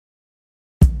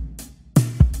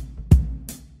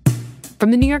From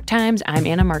the New York Times, I'm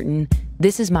Anna Martin.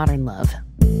 This is Modern Love.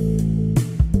 I'm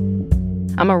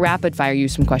going to rapid fire you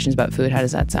some questions about food. How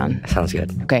does that sound? Sounds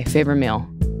good. Okay, favorite meal?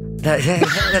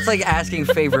 That's like asking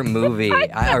favorite movie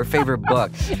or favorite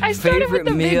book. I started favorite with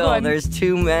the big meal. one. There's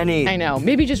too many. I know.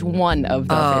 Maybe just one of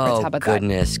the favorites. How about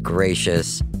goodness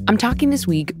gracious. I'm talking this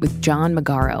week with John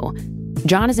Magaro.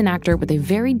 John is an actor with a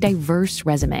very diverse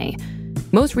resume.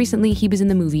 Most recently, he was in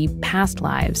the movie Past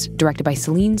Lives, directed by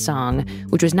Celine Song,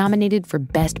 which was nominated for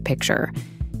Best Picture.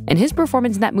 And his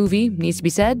performance in that movie, needs to be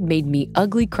said, made me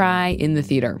ugly cry in the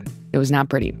theater. It was not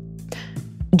pretty.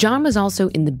 John was also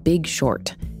in The Big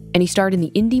Short, and he starred in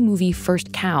the indie movie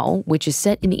First Cow, which is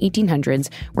set in the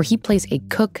 1800s, where he plays a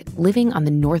cook living on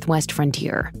the Northwest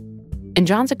frontier. And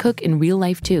John's a cook in real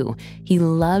life, too. He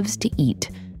loves to eat.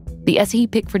 The essay he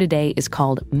picked for today is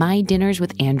called My Dinners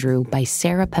with Andrew by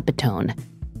Sarah Pepitone.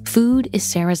 Food is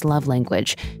Sarah's love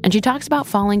language, and she talks about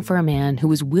falling for a man who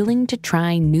was willing to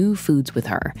try new foods with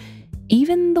her,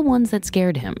 even the ones that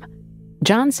scared him.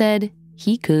 John said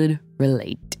he could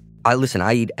relate. I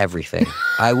eat everything.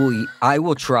 I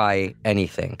will try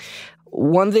anything.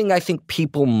 One thing I think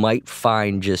people might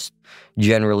find, just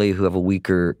generally who have a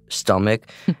weaker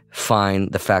stomach,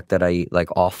 find the fact that I eat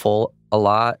like offal a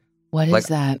lot. What is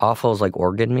that? Offal is like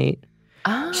organ meat.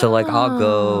 Oh. So like I'll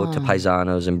go to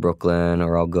Paisanos in Brooklyn,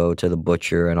 or I'll go to the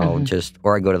butcher and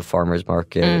or I go to the farmer's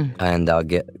market and I'll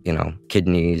get,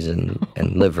 kidneys and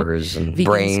livers and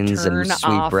brains and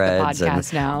sweetbreads and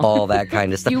all that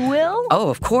kind of stuff. You will? Oh,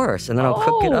 of course. And then I'll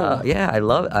cook it up. Yeah, I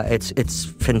love it. It's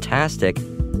fantastic.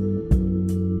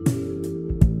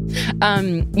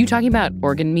 You talking about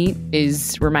organ meat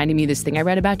is reminding me of this thing I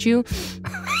read about you.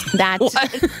 That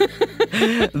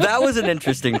was an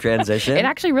interesting transition. It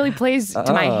actually really plays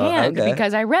to my hand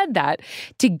because I read that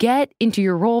to get into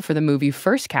your role for the movie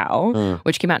First Cow,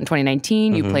 which came out in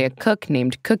 2019. You play a cook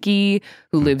named Cookie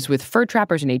who lives with fur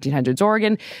trappers in 1800s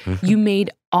Oregon. You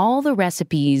made all the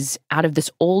recipes out of this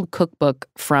old cookbook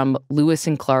from Lewis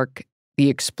and Clark, the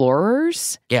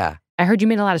Explorers. Yeah. I heard you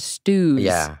made a lot of stews.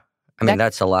 Yeah. I mean,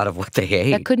 that's a lot of what they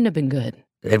ate. That couldn't have been good.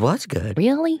 It was good.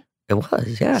 Really? It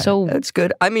was, yeah. So that's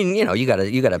good. I mean, you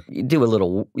gotta do a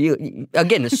little.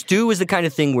 Again, the stew is the kind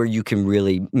of thing where you can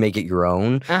really make it your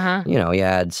own. You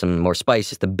add some more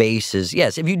spices. The base is,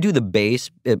 yes. If you do the base,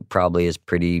 it probably is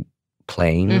pretty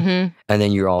plain. And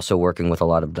then you're also working with a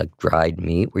lot of like dried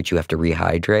meat, which you have to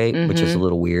rehydrate, which is a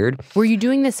little weird. Were you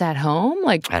doing this at home?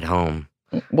 At home.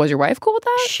 Was your wife cool with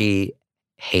that? She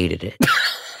hated it.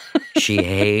 She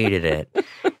hated it.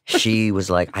 She was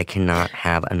like, I cannot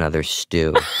have another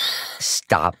stew.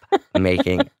 Stop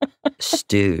making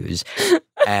stews.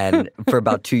 And for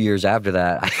about 2 years after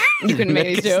that, you couldn't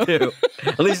make a stew.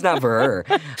 At least not for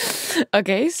her.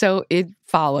 Okay, so it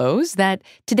follows that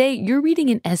today you're reading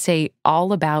an essay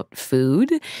all about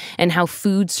food and how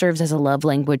food serves as a love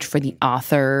language for the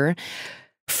author.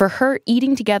 For her,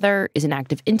 eating together is an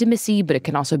act of intimacy, but it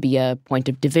can also be a point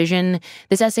of division.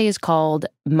 This essay is called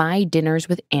My Dinners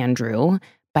with Andrew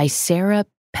by Sarah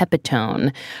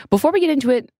Pepitone. Before we get into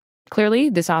it, clearly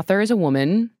this author is a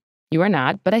woman. You are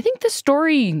not, but I think the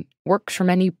story works from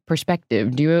any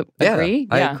perspective. Do you agree?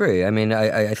 Yeah, I agree. I mean,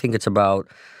 I think it's about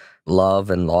love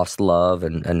and lost love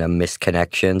and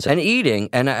misconnections and eating.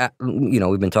 And,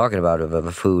 we've been talking about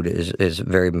it. Food is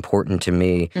very important to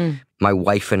me. My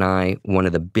wife and I, one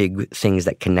of the big things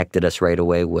that connected us right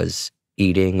away was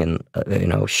eating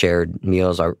and, shared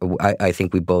meals. I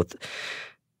think we both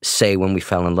say when we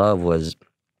fell in love was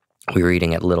we were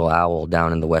eating at Little Owl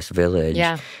down in the West Village.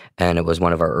 Yeah. And it was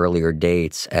one of our earlier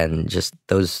dates. And just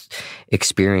those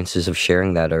experiences of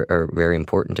sharing that are very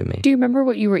important to me. Do you remember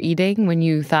what you were eating when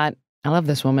you thought, I love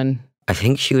this woman? I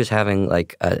think she was having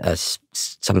like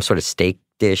some sort of steak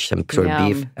dish, some sort of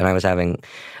beef. And I was having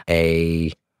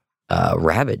a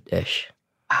rabbit dish.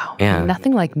 Wow. Yeah.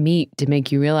 Nothing like meat to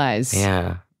make you realize.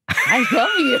 Yeah. I love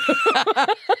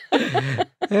you.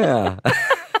 Yeah.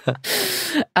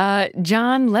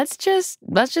 John, let's just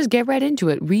get right into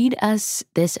it. Read us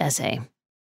this essay.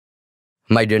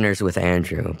 My Dinners with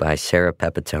Andrew by Sarah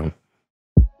Pepitone.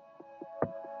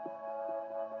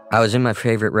 I was in my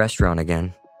favorite restaurant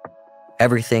again.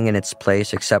 Everything in its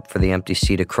place except for the empty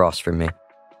seat across from me.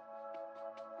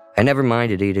 I never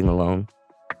minded eating alone,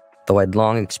 though I'd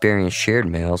long experienced shared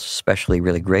meals, especially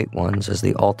really great ones, as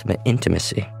the ultimate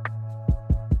intimacy.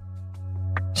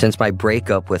 Since my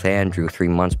breakup with Andrew 3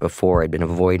 months before, I'd been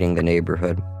avoiding the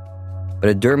neighborhood. But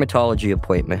a dermatology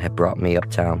appointment had brought me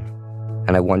uptown,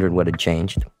 and I wondered what had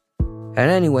changed. And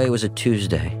anyway, it was a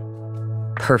Tuesday.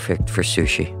 Perfect for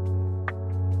sushi.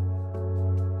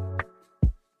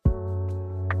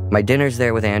 My dinners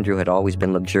there with Andrew had always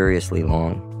been luxuriously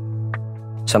long.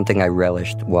 something I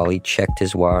relished while he checked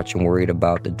his watch and worried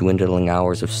about the dwindling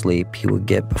hours of sleep he would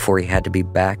get before he had to be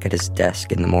back at his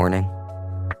desk in the morning.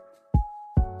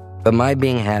 But my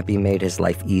being happy made his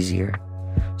life easier,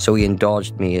 so he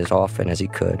indulged me as often as he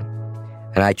could,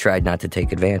 and I tried not to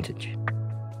take advantage.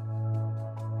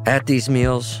 At these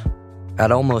meals,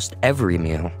 at almost every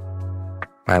meal,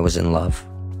 I was in love.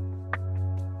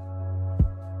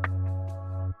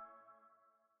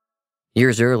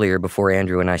 Years earlier, before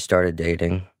Andrew and I started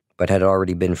dating, but had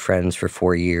already been friends for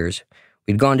 4 years,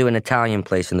 we'd gone to an Italian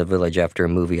place in the village after a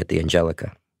movie at the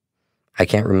Angelica. I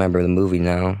can't remember the movie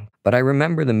now, but I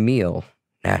remember the meal,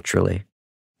 naturally.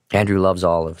 Andrew loves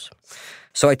olives,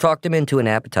 so I talked him into an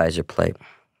appetizer plate.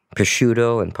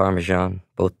 Prosciutto and Parmesan,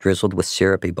 both drizzled with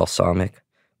syrupy balsamic,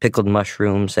 pickled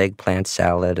mushrooms, eggplant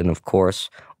salad, and of course,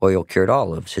 oil-cured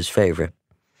olives, his favorite.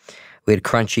 We had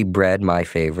crunchy bread, my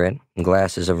favorite, and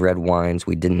glasses of red wines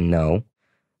we didn't know.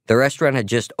 The restaurant had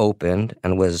just opened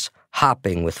and was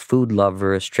hopping with food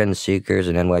lovers, trend seekers,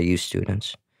 and NYU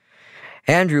students.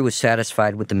 Andrew was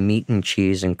satisfied with the meat and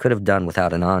cheese and could have done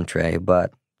without an entree,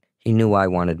 but he knew I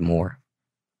wanted more.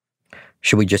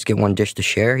 "Should we just get one dish to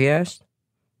share?" he asked.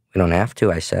 "We don't have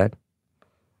to," I said.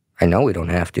 "I know we don't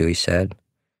have to," he said.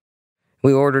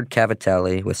 We ordered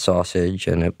cavatelli with sausage,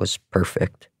 and it was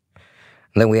perfect.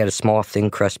 And then we had a small thin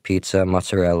crust pizza,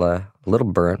 mozzarella, a little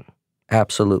burnt,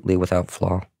 absolutely without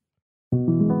flaw.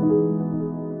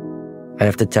 "I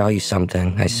have to tell you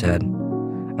something," I said.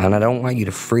 "And I don't want you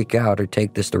to freak out or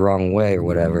take this the wrong way or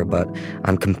whatever, but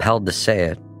I'm compelled to say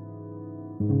it."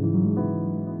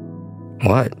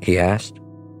 "What?" he asked.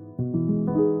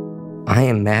 "I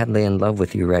am madly in love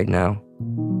with you right now.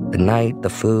 The night, the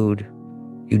food,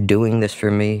 you doing this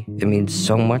for me, it means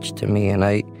so much to me, and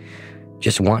I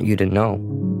just want you to know."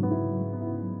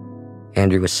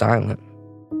 Andrew was silent.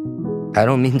 "I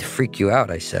don't mean to freak you out,"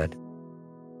 I said.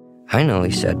 "I know,"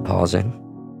 he said, pausing.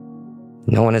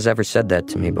 "No one has ever said that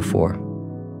to me before."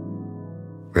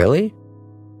 "Really?"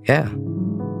 "Yeah."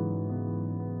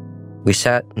 We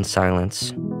sat in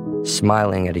silence,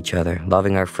 smiling at each other,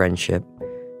 loving our friendship,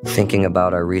 thinking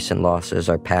about our recent losses,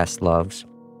 our past loves.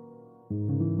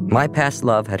 My past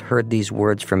love had heard these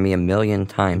words from me 1,000,000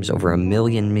 times over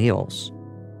 1,000,000 meals.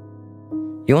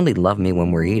 "You only love me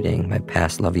when we're eating," my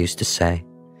past love used to say.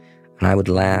 And I would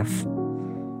laugh,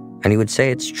 and he would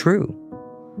say, "It's true."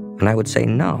 And I would say,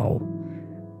 "No."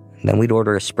 And then we'd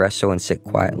order espresso and sit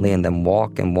quietly and then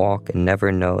walk and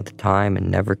never know the time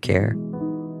and never care.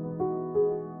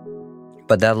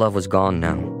 But that love was gone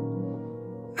now,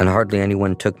 and hardly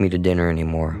anyone took me to dinner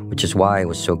anymore, which is why I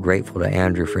was so grateful to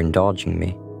Andrew for indulging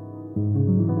me.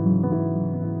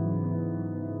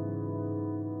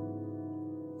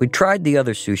 We tried the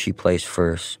other sushi place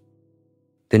first.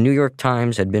 The New York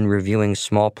Times had been reviewing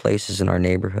small places in our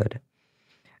neighborhood,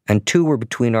 and 2 were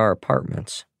between our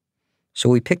apartments. So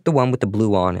we picked the one with the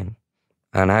blue awning,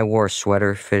 and I wore a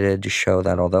sweater fitted to show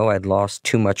that although I'd lost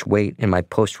too much weight in my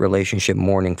post-relationship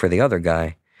mourning for the other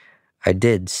guy, I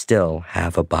did still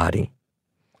have a body.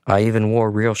 I even wore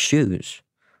real shoes,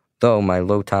 though my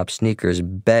low-top sneakers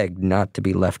begged not to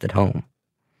be left at home.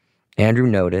 Andrew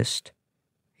noticed.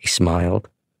 He smiled.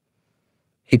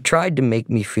 He tried to make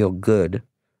me feel good,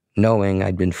 knowing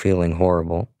I'd been feeling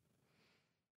horrible.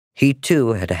 He,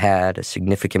 too, had had a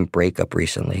significant breakup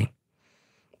recently,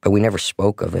 but we never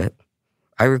spoke of it.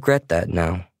 I regret that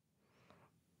now.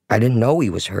 I didn't know he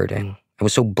was hurting. I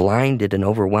was so blinded and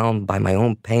overwhelmed by my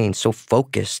own pain, so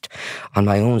focused on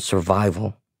my own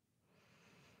survival.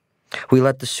 We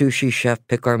let the sushi chef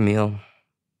pick our meal,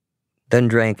 then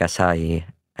drank acai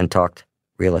and talked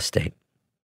real estate.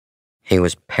 He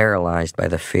was paralyzed by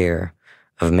the fear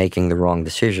of making the wrong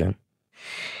decision.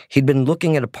 He'd been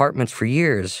looking at apartments for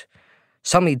years.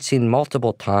 Some he'd seen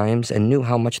multiple times and knew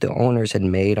how much the owners had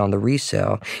made on the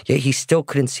resale, yet he still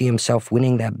couldn't see himself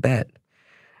winning that bet.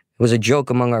 It was a joke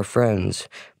among our friends,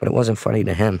 but it wasn't funny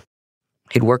to him.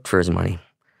 He'd worked for his money,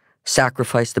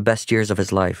 sacrificed the best years of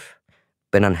his life,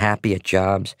 been unhappy at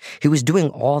jobs. He was doing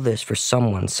all this for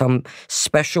someone, some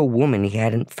special woman he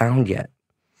hadn't found yet,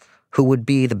 who would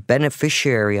be the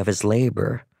beneficiary of his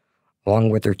labor,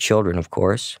 along with their children, of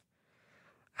course.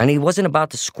 And he wasn't about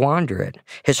to squander it,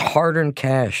 his hard-earned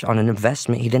cash, on an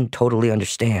investment he didn't totally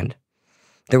understand.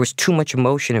 There was too much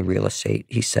emotion in real estate,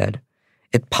 he said.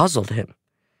 It puzzled him.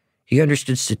 He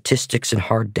understood statistics and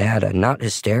hard data, not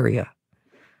hysteria.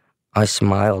 I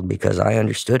smiled because I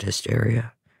understood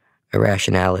hysteria,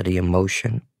 irrationality,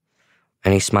 emotion.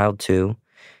 And he smiled too,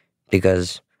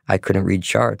 because I couldn't read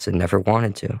charts and never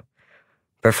wanted to,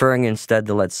 preferring instead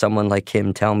to let someone like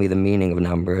him tell me the meaning of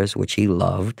numbers, which he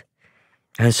loved.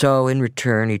 And so, in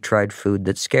return, he tried food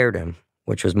that scared him,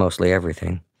 which was mostly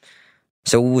everything.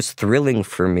 So it was thrilling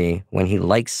for me when he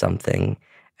liked something,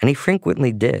 and he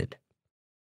frequently did.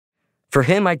 For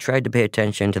him, I tried to pay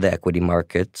attention to the equity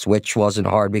markets, which wasn't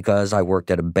hard because I worked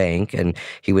at a bank, and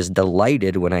he was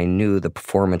delighted when I knew the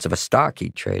performance of a stock he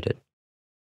traded.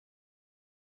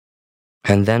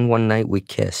 And then one night we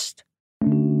kissed.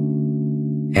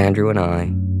 Andrew and I,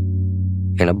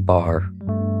 in a bar.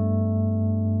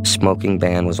 The smoking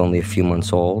ban was only a few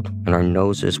months old, and our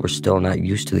noses were still not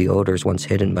used to the odors once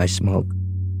hidden by smoke.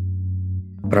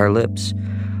 But our lips,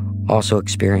 also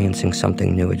experiencing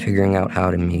something new and figuring out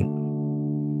how to meet.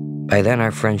 By then,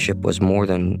 our friendship was more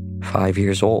than 5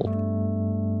 years old.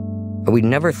 But we'd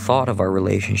never thought of our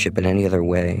relationship in any other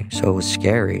way, so it was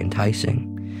scary,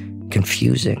 enticing,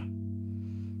 confusing.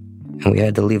 And we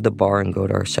had to leave the bar and go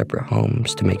to our separate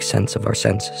homes to make sense of our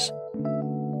senses.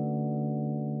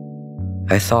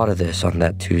 I thought of this on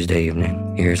that Tuesday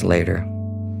evening, years later,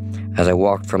 as I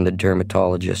walked from the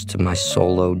dermatologist to my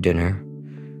solo dinner,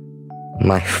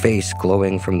 my face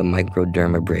glowing from the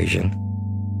microdermabrasion.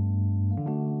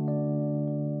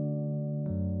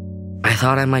 I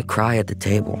thought I might cry at the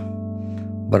table,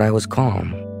 but I was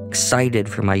calm, excited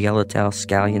for my yellowtail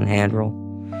scallion hand roll,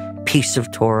 piece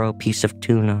of toro, piece of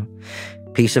tuna,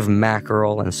 piece of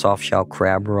mackerel and soft-shell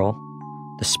crab roll,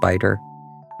 the spider.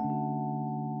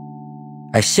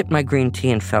 I sipped my green tea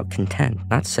and felt content,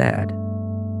 not sad.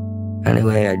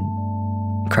 Anyway,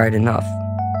 I'd cried enough.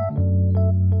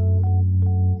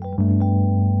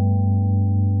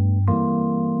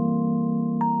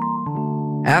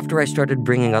 After I started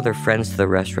bringing other friends to the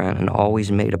restaurant and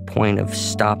always made a point of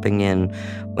stopping in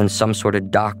when some sort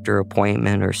of doctor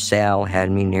appointment or sale had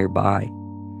me nearby,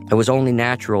 it was only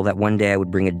natural that one day I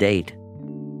would bring a date.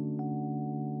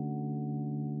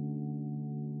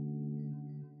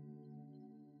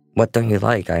 "What don't you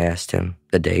like?" I asked him,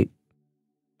 the date.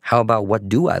 "How about what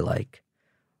do I like?"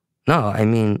 "No, I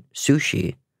mean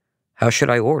sushi. How should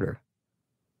I order?"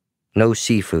 "No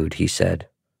seafood," he said.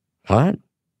 "What?"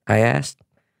 I asked.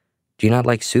 "Do you not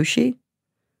like sushi?"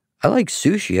 "I like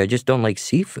sushi, I just don't like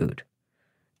seafood."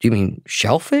 "Do you mean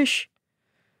shellfish?"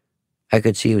 I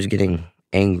could see he was getting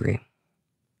angry.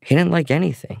 He didn't like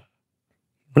anything.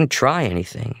 He wouldn't try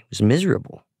anything. He was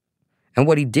miserable. And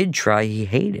what he did try, he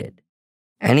hated.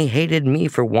 And he hated me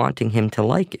for wanting him to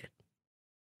like it.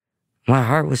 My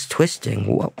heart was twisting.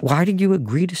 "Why did you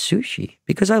agree to sushi?"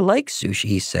 "Because I like sushi,"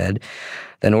 he said,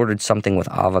 then ordered something with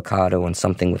avocado and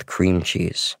something with cream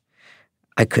cheese.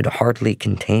 I could hardly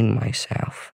contain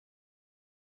myself.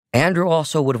 Andrew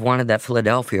also would have wanted that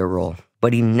Philadelphia roll,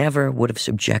 but he never would have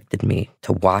subjected me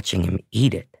to watching him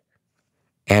eat it.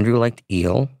 Andrew liked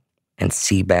eel and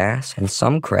sea bass and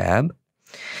some crab,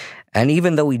 and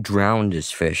even though he drowned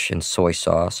his fish in soy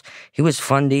sauce, he was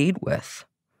fun to eat with.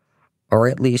 Or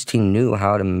at least he knew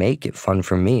how to make it fun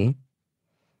for me.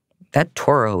 "That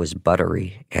toro is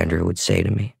buttery," Andrew would say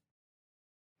to me.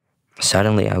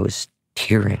 Suddenly I was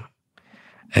tearing.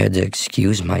 I had to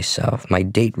excuse myself. My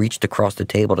date reached across the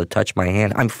table to touch my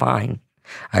hand. "I'm fine,"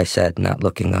 I said, not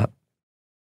looking up.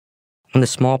 When the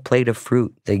small plate of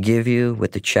fruit they give you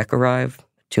with the check arrived,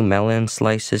 2 melon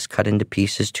slices cut into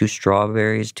pieces, 2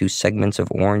 strawberries, 2 segments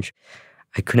of orange,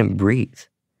 I couldn't breathe.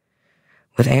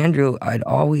 With Andrew, I'd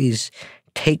always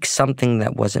take something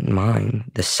that wasn't mine,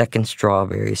 the second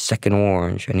strawberry, second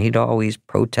orange, and he'd always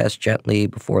protest gently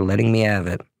before letting me have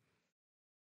it.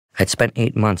 I'd spent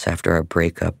 8 months after our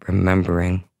breakup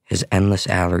remembering his endless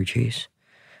allergies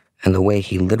and the way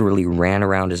he literally ran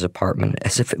around his apartment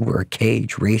as if it were a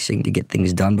cage, racing to get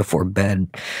things done before bed,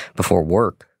 before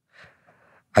work.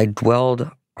 I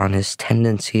dwelled on his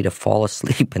tendency to fall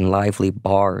asleep in lively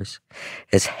bars,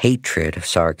 his hatred of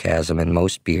sarcasm and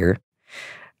most beer.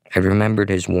 I remembered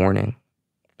his warning,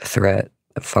 the threat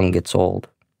that fun gets old.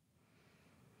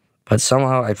 But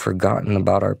somehow I'd forgotten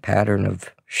about our pattern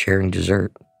of sharing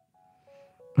dessert.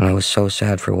 And I was so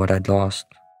sad for what I'd lost.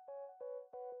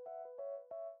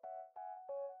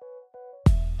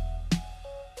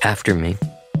 After me,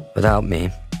 without me,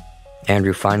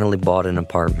 Andrew finally bought an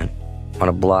apartment on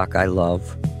a block I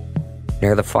love,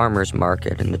 near the farmer's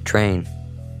market and the train.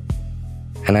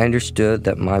 And I understood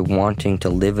that my wanting to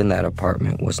live in that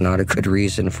apartment was not a good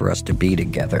reason for us to be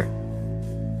together.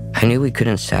 I knew we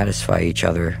couldn't satisfy each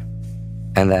other,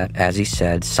 and that, as he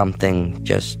said, something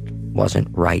just wasn't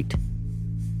right.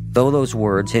 Though those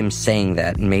words, him saying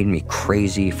that, made me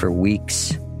crazy for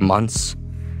weeks, months,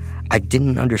 I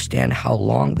didn't understand how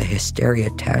long the hysteria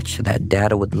attached to that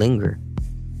data would linger.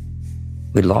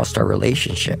 We'd lost our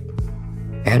relationship,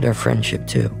 and our friendship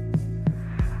too.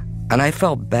 And I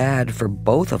felt bad for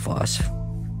both of us,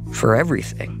 for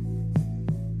everything.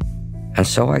 And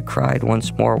so I cried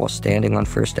once more while standing on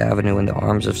First Avenue in the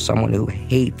arms of someone who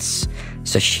hates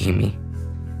sashimi,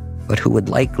 but who would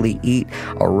likely eat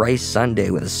a rice sundae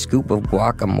with a scoop of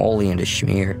guacamole and a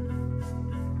schmear.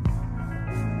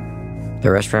 The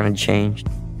restaurant had changed.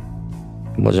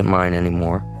 It wasn't mine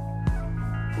anymore.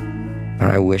 And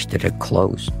I wished it had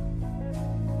closed.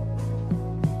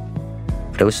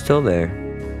 But it was still there,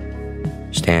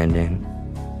 standing,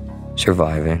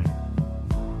 surviving,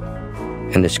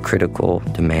 in this critical,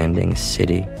 demanding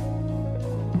city.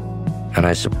 And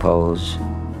I suppose,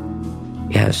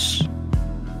 yes,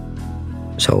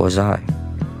 so was I.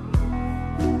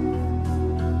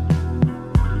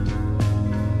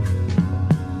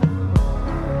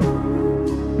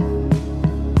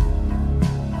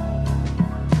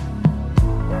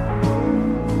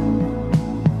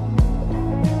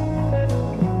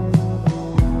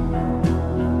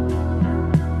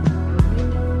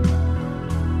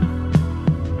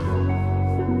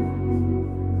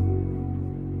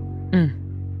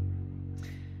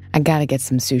 I gotta get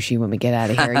some sushi when we get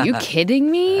out of here. Are you kidding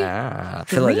me?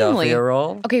 Philadelphia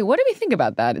roll? Okay, what do we think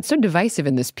about that? It's so divisive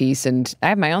in this piece, and I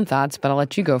have my own thoughts, but I'll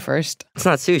let you go first. It's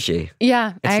not sushi.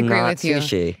 Yeah, I agree with you.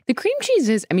 It's not sushi. The cream cheese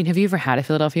is, have you ever had a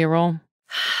Philadelphia roll?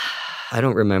 I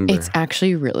don't remember. It's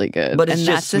actually really good. But it's and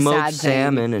just that's smoked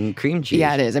salmon and cream cheese.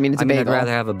 Yeah, it is. It's a bagel. I'd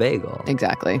rather have a bagel.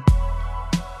 Exactly.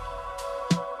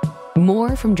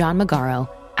 More from John Magaro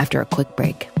after a quick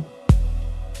break.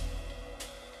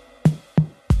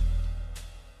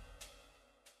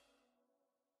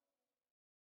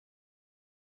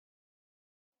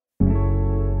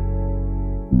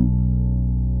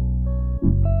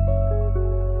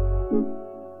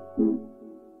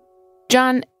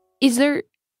 John, is there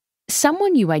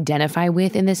someone you identify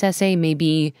with in this essay?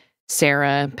 Maybe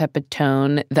Sarah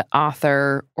Pepitone, the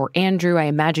author, or Andrew? I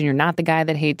imagine you're not the guy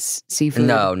that hates seafood.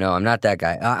 No, I'm not that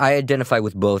guy. I identify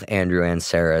with both Andrew and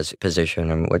Sarah's position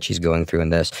and what she's going through in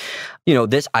this.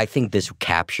 I think this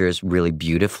captures really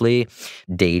beautifully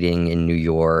dating in New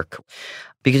York.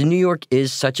 Because New York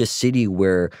is such a city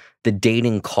where the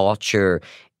dating culture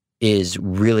is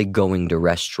really going to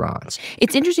restaurants.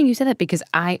 It's interesting you said that because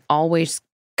I always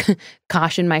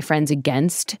caution my friends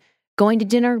against going to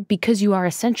dinner because you are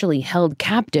essentially held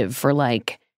captive for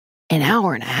like an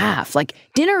hour and a half. Like,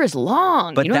 dinner is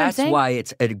long. But you know that's what I'm saying? why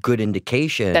it's a good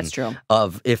indication. That's true.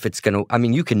 Of if it's going to,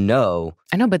 you can know.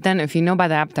 I know, but then if you know by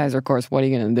the appetizer course, what are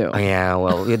you going to do? Yeah,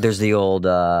 well, there's the old,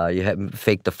 you have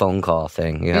fake the phone call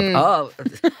thing. You have,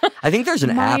 I think there's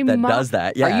an app that does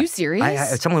that. Yeah. Are you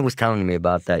serious? Someone was telling me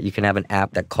about that. You can have an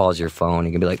app that calls your phone.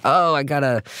 You can be like,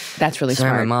 That's really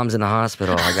sorry, smart. my mom's in the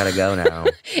hospital. I got to go now.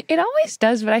 It always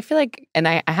does, but I feel like, and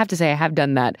I have to say I have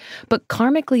done that, but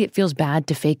karmically it feels bad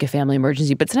to fake a family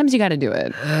emergency, but sometimes you got to do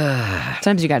it.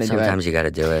 Sometimes you got to do it. Sometimes you got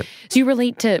to do it. So you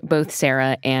relate to both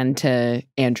Sarah and to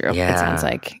Andrew, it sounds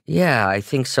like. Yeah, I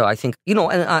think so. I think, and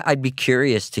I'd be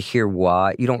curious to hear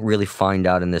why. You don't really find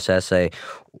out in this essay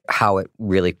how it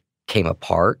really came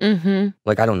apart. Mm-hmm.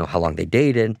 Like, I don't know how long they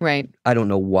dated. Right. I don't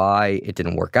know why it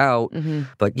didn't work out. Mm-hmm.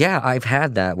 But yeah, I've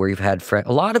had that where you've had friends.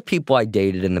 A lot of people I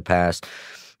dated in the past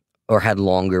or had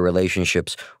longer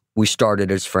relationships, we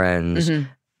started as friends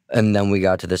and then we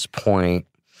got to this point.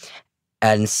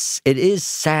 And it is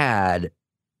sad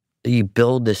that you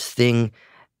build this thing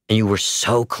and you were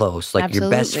so close, like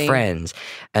Absolutely. your best friends.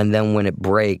 And then when it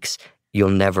breaks, you'll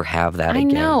never have that again.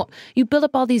 I know. You build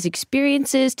up all these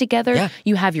experiences together. Yeah.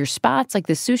 You have your spots, like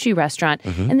the sushi restaurant,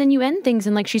 and then you end things.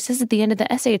 And like she says at the end of the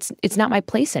essay, it's not my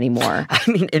place anymore.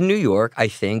 In New York, I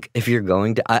think if you're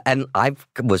going to, and I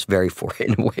was very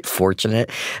fortunate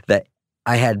that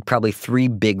I had probably 3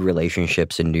 big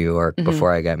relationships in New York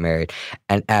before I got married.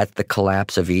 And at the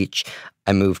collapse of each,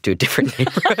 I moved to a different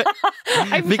neighborhood.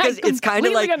 Because it's kind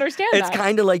of like it's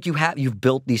kind of like you've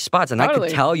built these spots, and I could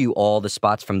tell you all the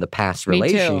spots from the past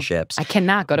relationships. I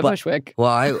cannot go to Bushwick.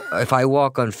 Well, if I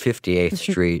walk on 58th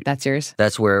Street, that's yours.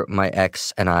 That's where my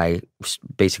ex and I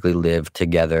basically lived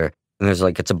together. And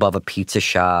it's above a pizza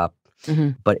shop.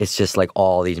 But it's just like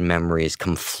all these memories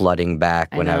come flooding back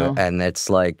and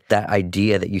it's like that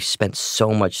idea that you spent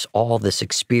so much, all this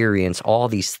experience, all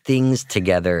these things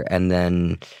together, and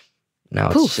then now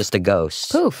it's just a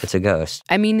ghost. Poof. It's a ghost.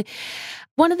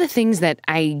 One of the things that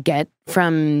I get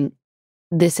from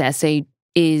this essay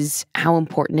is how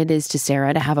important it is to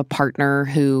Sarah to have a partner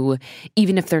who,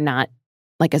 even if they're not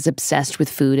like as obsessed with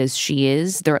food as she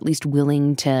is, they're at least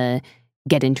willing to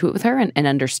get into it with her and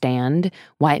understand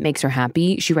why it makes her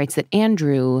happy. She writes that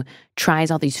Andrew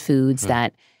tries all these foods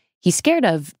that he's scared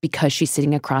of because she's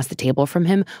sitting across the table from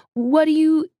him. What do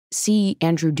you see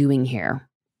Andrew doing here?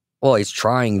 well, he's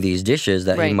trying these dishes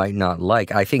that he might not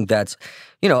like. I think that's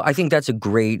a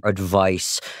great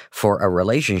advice for a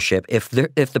relationship. If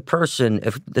this person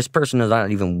is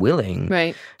not even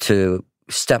willing to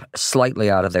step slightly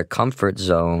out of their comfort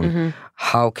zone,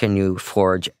 how can you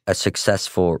forge a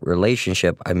successful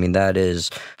relationship? I mean, that is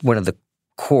one of the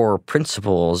core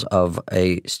principles of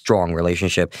a strong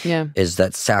relationship is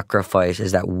that sacrifice,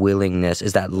 is that willingness,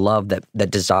 is that love, that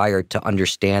desire to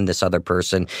understand this other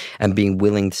person and being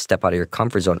willing to step out of your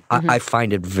comfort zone. I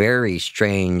find it very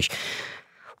strange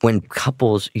when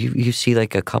couples, you see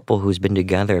like a couple who's been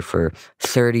together for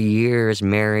 30 years,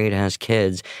 married, has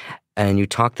kids, and you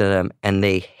talk to them and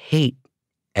they hate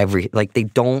they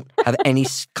don't have any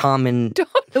common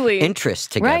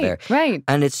interest together. Right.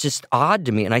 And it's just odd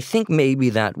to me. And I think maybe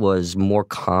that was more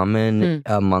common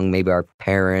among maybe our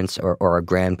parents or our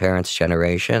grandparents'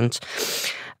 generations,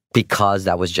 because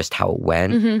that was just how it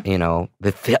went. You know,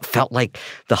 it felt like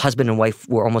the husband and wife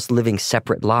were almost living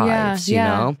separate lives, you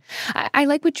know? I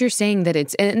like what you're saying,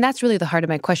 that and that's really the heart of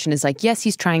my question is like, yes,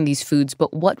 he's trying these foods,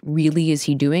 but what really is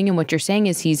he doing? And what you're saying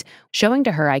is he's showing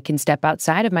to her, I can step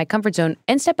outside of my comfort zone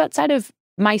and step outside of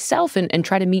myself and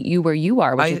try to meet you where you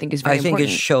are, which I think is very important. I think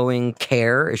is showing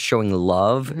care, is showing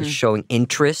love, is showing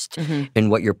interest in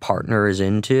what your partner is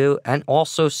into, and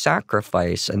also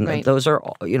sacrifice. And those are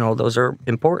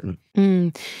important.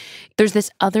 There's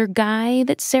this other guy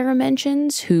that Sarah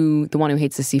mentions, the one who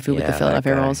hates the seafood with the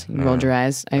Philadelphia rolls. You rolled your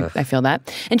eyes. I feel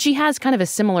that. And she has kind of a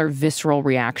similar visceral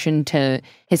reaction to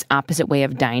his opposite way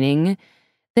of dining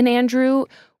than Andrew.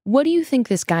 What do you think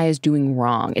this guy is doing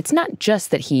wrong? It's not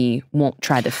just that he won't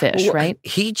try the fish, right?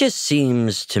 He just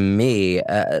seems to me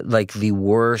like the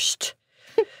worst.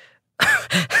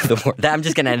 I'm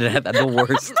just going to end it at the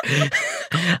worst.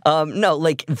 No,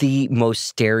 like the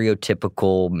most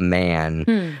stereotypical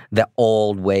man, the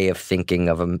old way of thinking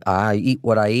of him. I eat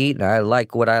what I eat, and I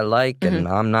like what I like, and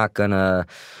I'm not going to,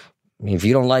 if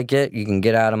you don't like it, you can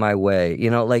get out of my way. You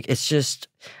know, like it's just,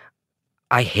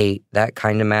 I hate that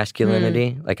kind of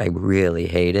masculinity. Like, I really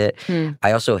hate it.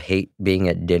 I also hate being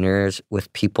at dinners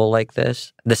with people like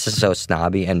this. This is so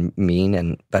snobby and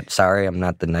mean, but sorry, I'm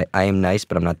not I am nice,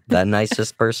 but I'm not the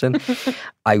nicest person.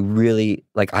 I really,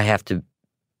 I'm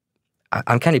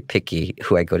kind of picky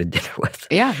who I go to dinner with.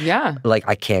 Yeah. Like,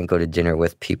 I can't go to dinner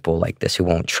with people like this who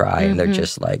won't try, and they're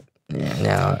just like,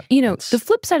 no. You know, the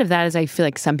flip side of that is I feel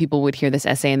like some people would hear this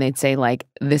essay and they'd say, like,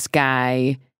 this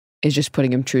guy is just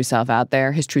putting his true self out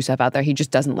there. He just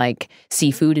doesn't like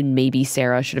seafood, and maybe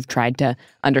Sarah should have tried to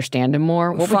understand him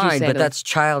more. What would you say? But that's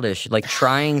childish. Like,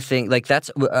 trying things, like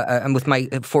that's, I'm with my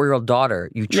 4-year-old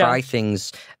daughter. You try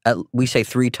things, we say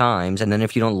 3 times, and then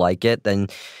if you don't like it, then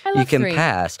you can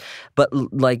pass. But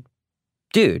like,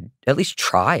 dude, at least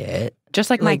try it. Just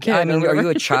like my kid. I mean, are you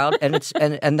a child? And it's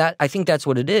and that, I think that's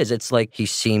what it is. It's like he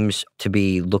seems to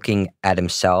be looking at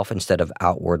himself instead of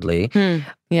outwardly.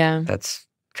 Yeah. That's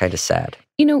kind of sad.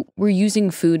 You know, we're using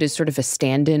food as sort of a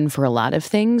stand-in for a lot of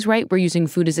things, right? We're using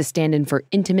food as a stand-in for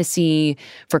intimacy,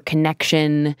 for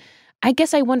connection. I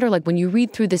guess I wonder, like, when you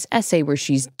read through this essay where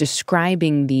she's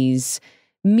describing these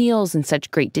meals in such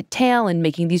great detail and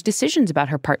making these decisions about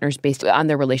her partners based on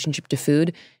their relationship to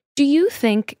food, do you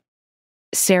think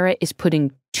Sarah is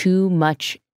putting too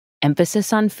much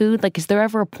emphasis on food? Like, is there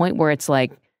ever a point where it's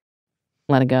like,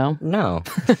 let it go? No,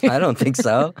 I don't think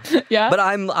so. But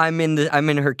I'm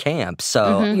in her camp.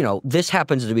 So, you know, this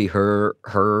happens to be her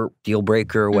deal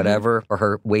breaker or whatever, or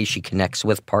her way she connects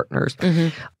with partners.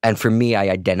 And for me, I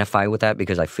identify with that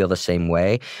because I feel the same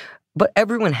way. But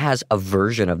everyone has a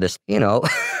version of this, you know.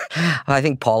 I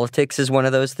think politics is one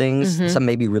of those things. Some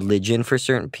maybe religion for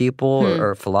certain people,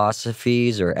 or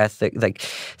philosophies or ethic. Like,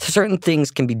 certain things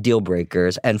can be deal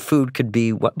breakers, and food could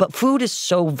be. But food is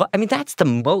so. I mean, that's the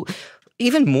most.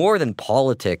 Even more than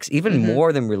politics, even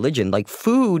more than religion. Like,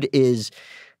 food is.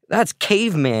 That's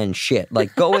caveman shit.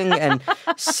 Like, going and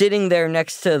sitting there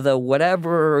next to the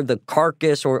whatever, the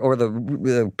carcass or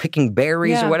the picking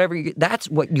berries or whatever. That's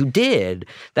what you did.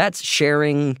 That's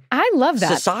sharing. I love that.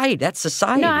 Society. That's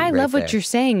society. No, I love there. what you're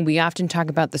saying. We often talk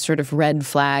about the sort of red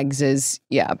flags as,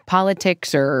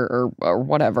 politics or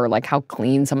whatever, like how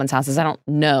clean someone's house is. I don't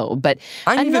know. But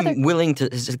I'm even willing to,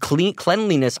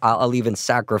 cleanliness, I'll even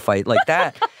sacrifice like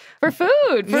that. For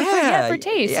food, for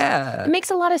taste. Yeah. It makes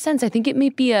a lot of sense. I think it may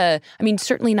be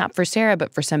certainly not for Sarah,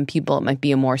 but for some people it might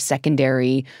be a more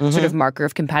secondary sort of marker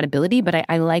of compatibility. But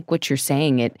I like what you're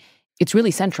saying. It's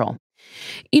really central.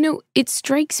 You know, it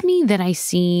strikes me that I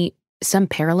see some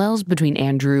parallels between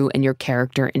Andrew and your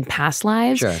character in past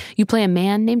lives. Sure. You play a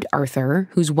man named Arthur,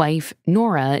 whose wife,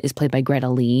 Nora, is played by Greta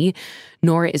Lee.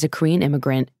 Nora is a Korean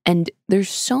immigrant, and there's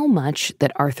so much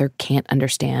that Arthur can't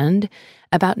understand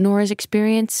about Nora's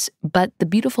experience, but the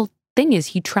beautiful thing is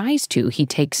he tries to. He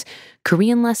takes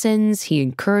Korean lessons, he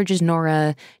encourages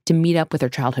Nora to meet up with her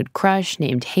childhood crush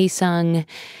named Hae-sung.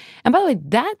 And by the way,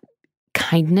 that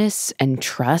kindness and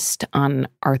trust on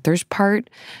Arthur's part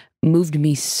moved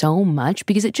me so much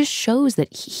because it just shows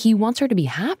that he wants her to be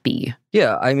happy.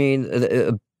 Yeah, I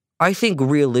mean, I think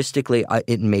realistically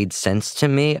it made sense to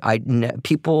me.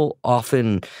 People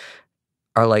often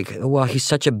are like, well, he's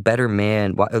such a better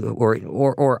man,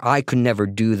 or I could never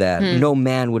do that. No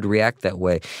man would react that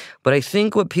way. But I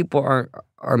think what people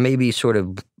are maybe sort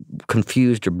of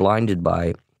confused or blinded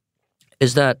by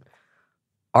is that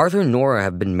Arthur and Nora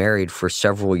have been married for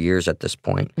several years at this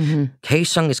point.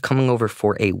 Hae-sung is coming over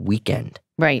for a weekend.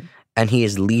 Right. And he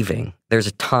is leaving. There's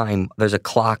a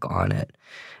clock on it.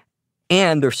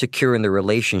 And they're secure in their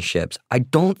relationships. I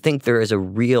don't think there is a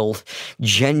real,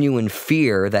 genuine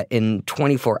fear that in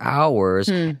 24 hours,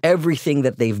 everything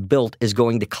that they've built is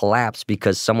going to collapse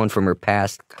because someone from her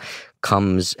past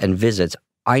comes and visits.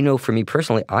 I know for me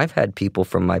personally, I've had people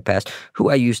from my past who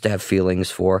I used to have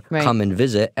feelings for come and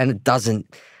visit, and it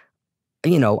doesn't,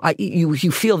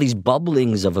 you feel these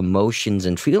bubblings of emotions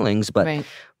and feelings, but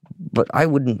I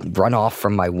wouldn't run off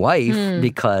from my wife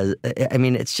because, I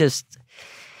mean, it's just,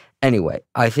 anyway,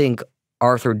 I think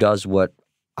Arthur does what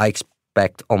I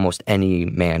expect almost any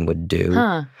man would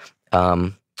do.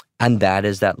 And that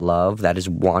is that love, that is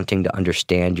wanting to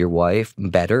understand your wife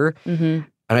better.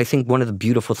 And I think one of the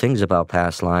beautiful things about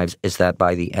past lives is that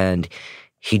by the end,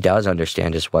 he does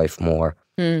understand his wife more.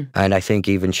 And I think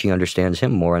even she understands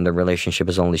him more, and the relationship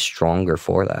is only stronger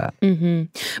for that.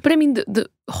 But I mean, the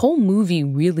whole movie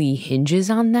really hinges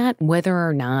on that, whether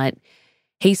or not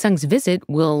Hae-sung's visit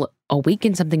will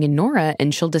awaken something in Nora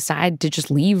and she'll decide to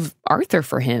just leave Arthur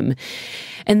for him.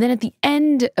 And then at the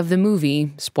end of the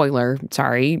movie, spoiler,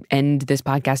 sorry, end this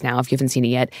podcast now if you haven't seen it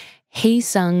yet,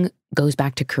 Hae-sung goes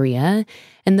back to Korea,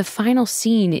 and the final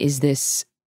scene is this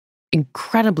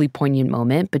incredibly poignant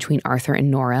moment between Arthur and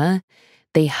Nora.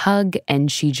 They hug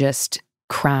and she just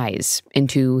cries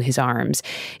into his arms.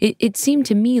 It seemed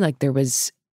to me like there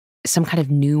was some kind of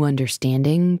new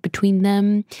understanding between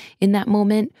them in that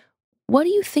moment. What do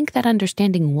you think that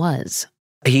understanding was?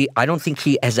 I don't think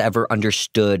he has ever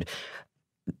understood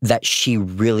that she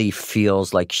really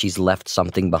feels like she's left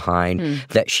something behind,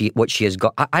 that what she has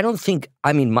got. I don't think,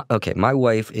 I mean, my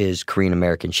wife is Korean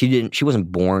American. She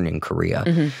wasn't born in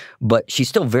Korea, but she's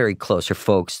still very close. Her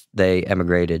folks, they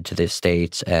emigrated to the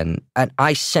States, and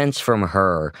I sense from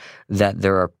her that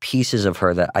there are pieces of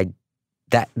her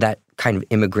that kind of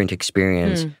immigrant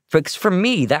experience. Because for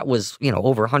me, that was,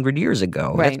 over 100 years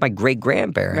ago. That's my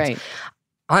great-grandparents.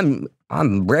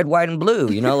 I'm red, white, and blue,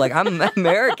 like I'm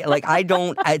American. Like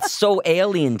it's so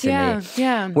alien to me.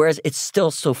 Yeah. Whereas it's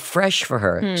still so fresh for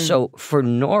her. So for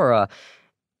Nora,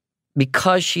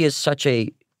 because she is such a,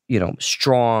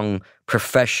 strong,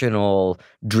 professional,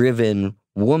 driven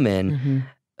woman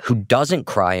who doesn't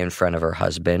cry in front of her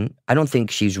husband, I don't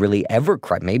think she's really ever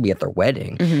cried, maybe at their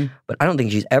wedding, but I don't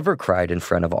think she's ever cried in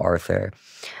front of Arthur.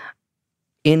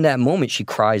 In that moment, she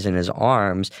cries in his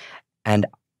arms, and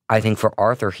I think for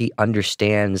Arthur, he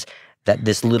understands that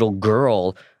this little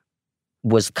girl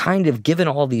was kind of given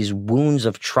all these wounds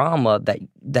of trauma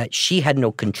that she had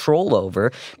no control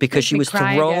over because she was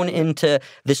thrown into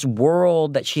this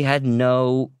world that she had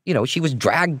no, she was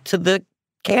dragged to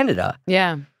Canada.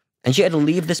 Yeah. And she had to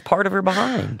leave this part of her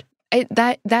behind.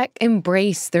 That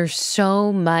embrace, there's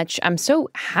so much. I'm so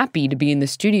happy to be in the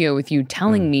studio with you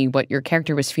telling me what your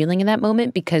character was feeling in that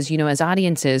moment because, as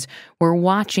audiences, we're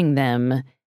watching them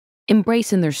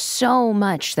embrace, and there's so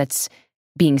much that's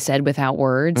being said without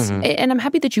words. And I'm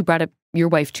happy that you brought up your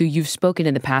wife too. You've spoken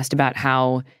in the past about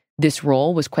how this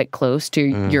role was quite close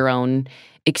to your own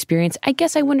experience. I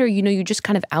guess I wonder, you just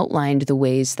kind of outlined the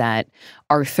ways that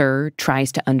Arthur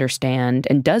tries to understand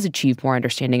and does achieve more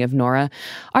understanding of Nora.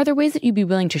 Are there ways that you'd be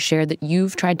willing to share that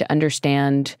you've tried to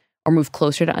understand or move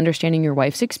closer to understanding your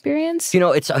wife's experience?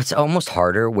 It's almost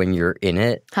harder when you're in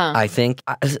it. I think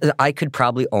I could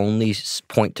probably only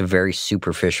point to very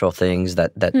superficial things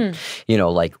that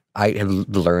like I have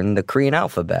learned the Korean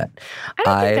alphabet. I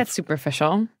don't think that's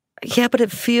superficial. Yeah, but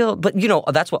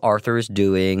that's what Arthur is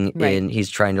doing, and he's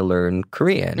trying to learn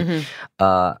Korean.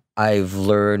 I've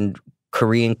learned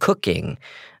Korean cooking.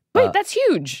 Wait, that's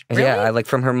huge. Really? Yeah, I like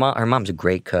from her mom. Her mom's a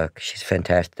great cook. She's a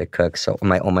fantastic cook. So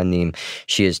my omanim,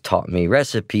 she has taught me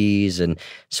recipes, and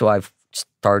so I've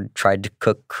tried to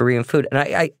cook Korean food.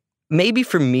 And maybe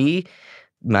for me,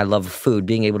 my love of food,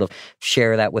 being able to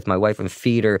share that with my wife and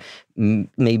feed her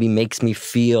maybe makes me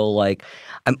feel like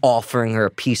I'm offering her a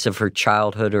piece of her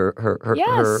childhood or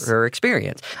her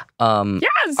experience.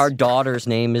 Yes. Our daughter's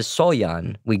name is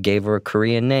Soyeon. We gave her a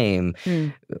Korean name.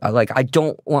 I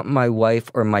don't want my wife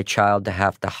or my child to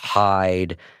have to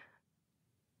hide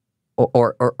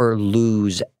or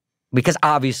lose, because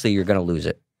obviously you're going to lose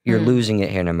it. You're losing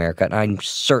it here in America. And I'm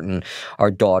certain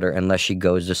our daughter, unless she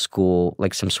goes to school,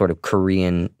 like some sort of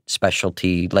Korean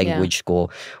specialty language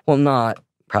school, will not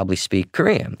probably speak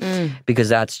Korean. Because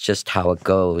that's just how it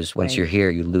goes. Once you're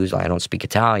here, you lose. I don't speak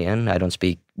Italian. I don't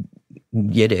speak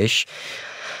Yiddish.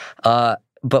 But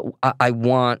I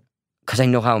want, because I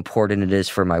know how important it is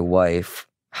for my wife,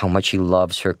 how much she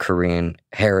loves her Korean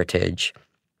heritage,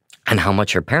 and how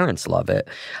much her parents love it.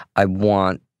 I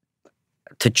want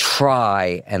to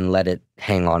try and let it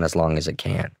hang on as long as it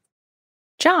can.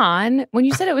 John, when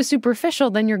you said it was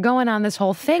superficial, then you're going on this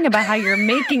whole thing about how you're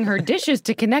making her dishes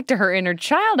to connect to her inner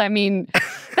child. I mean,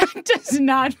 that does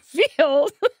not feel...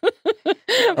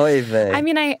 Oy vey. I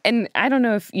mean, I don't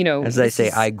know if, as they say,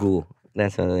 aigu.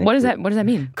 That's what does that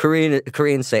mean?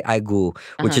 Koreans say aigu,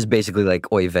 which is basically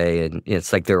like oy vey, and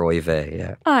it's like their oy vey,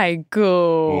 yeah.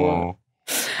 Aigu. Yeah.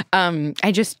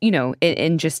 I just,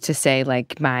 and just to say,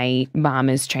 like, my mom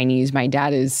is Chinese. My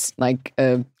dad is like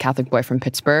a Catholic boy from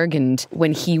Pittsburgh. And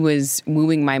when he was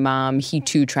wooing my mom, he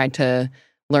too tried to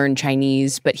learn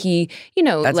Chinese, but he,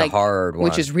 that's a hard one.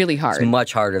 Which is really hard. It's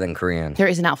much harder than Korean. There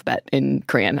is an alphabet in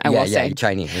Korean, I will say. Yeah,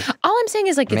 Chinese. All I'm saying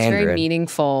is, like, Mandarin. It's very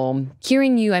meaningful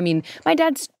hearing you. I mean, my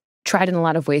dad's tried in a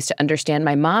lot of ways to understand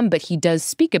my mom, but he does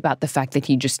speak about the fact that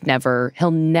he'll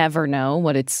never know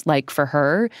what it's like for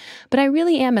her. But I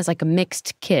really am, as like a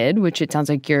mixed kid, which it sounds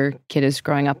like your kid is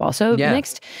growing up also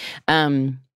mixed.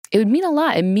 It would mean a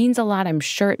lot. It means a lot. I'm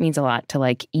sure it means a lot to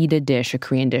like eat a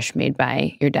Korean dish made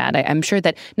by your dad. I'm sure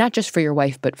that not just for your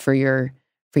wife, but for your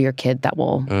kid, that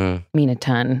will mean a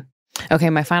ton.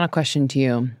 Okay, my final question to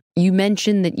you. You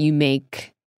mentioned that you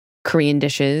make Korean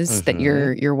dishes that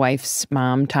your wife's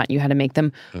mom taught you how to make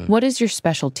them. What is your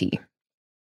specialty?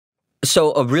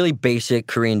 So a really basic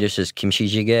Korean dish is kimchi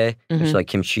jjigae, which is like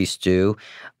kimchi stew.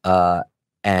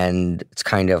 And it's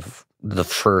kind of the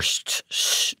first,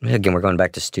 again, we're going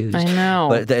back to stews. I know.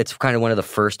 But it's kind of one of the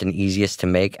first and easiest to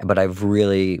make. But I've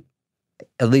really,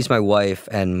 at least my wife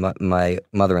and my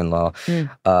mother-in-law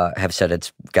have said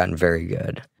it's gotten very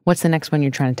good. What's the next one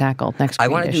you're trying to tackle? I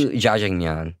want to do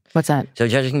jjajangmyeon. What's that? So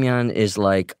jjajangmyeon is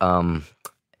like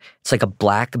it's like a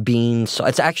black bean. So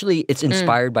it's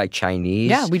inspired by Chinese.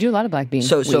 Yeah, we do a lot of black beans.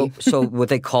 So what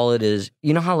they call it is,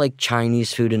 you know how like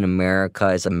Chinese food in America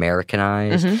is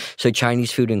Americanized? So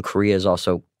Chinese food in Korea is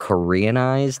also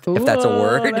Koreanized, if that's a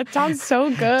word. That sounds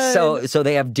so good. So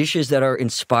they have dishes that are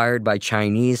inspired by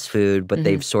Chinese food, but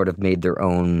they've sort of made their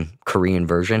own Korean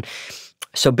version.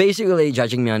 So basically,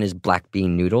 jjajangmyeon is black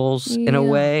bean noodles in a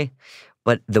way,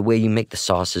 but the way you make the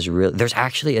sauce is real. There's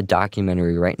actually a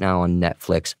documentary right now on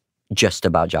Netflix just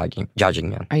about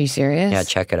jjajangmyeon. Are you serious? Yeah,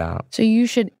 check it out. So you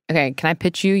should. Okay, can I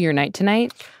pitch you your night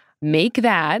tonight? Make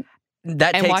that.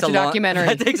 And watch a documentary.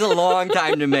 That takes a long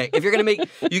time to make. If you're gonna make,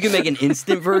 you can make an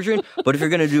instant version, but if you're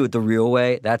gonna do it the real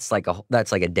way, that's like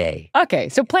a day. Okay,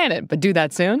 so plan it, but do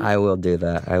that soon. I will do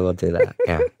that.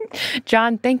 Yeah.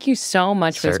 John, thank you so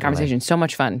much for this conversation. So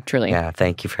much fun, truly. Yeah,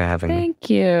 thank you for having me. Thank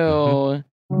you.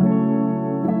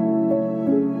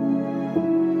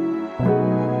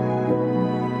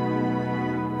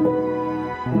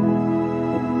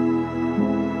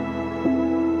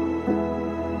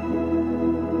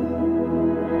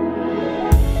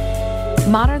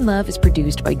 Modern Love is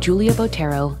produced by Julia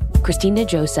Botero, Christina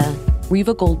Josa,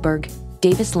 Riva Goldberg,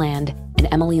 Davis Land, and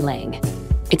Emily Lang.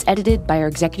 It's edited by our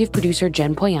executive producer,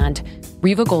 Jen Poyant,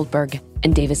 Riva Goldberg,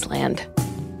 and Davis Land.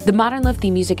 The Modern Love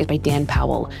theme music is by Dan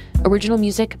Powell. Original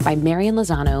music by Marian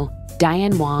Lozano,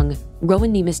 Diane Wong,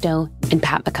 Rowan Nemisto, and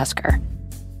Pat McCusker.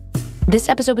 This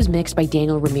episode was mixed by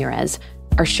Daniel Ramirez.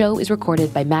 Our show is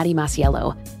recorded by Maddie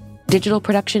Masiello. Digital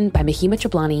production by Mahima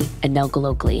Chablani and Nell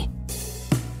Golokli.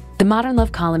 The Modern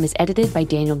Love column is edited by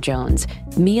Daniel Jones.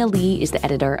 Mia Lee is the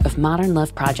editor of Modern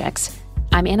Love Projects.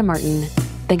 I'm Anna Martin.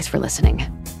 Thanks for listening.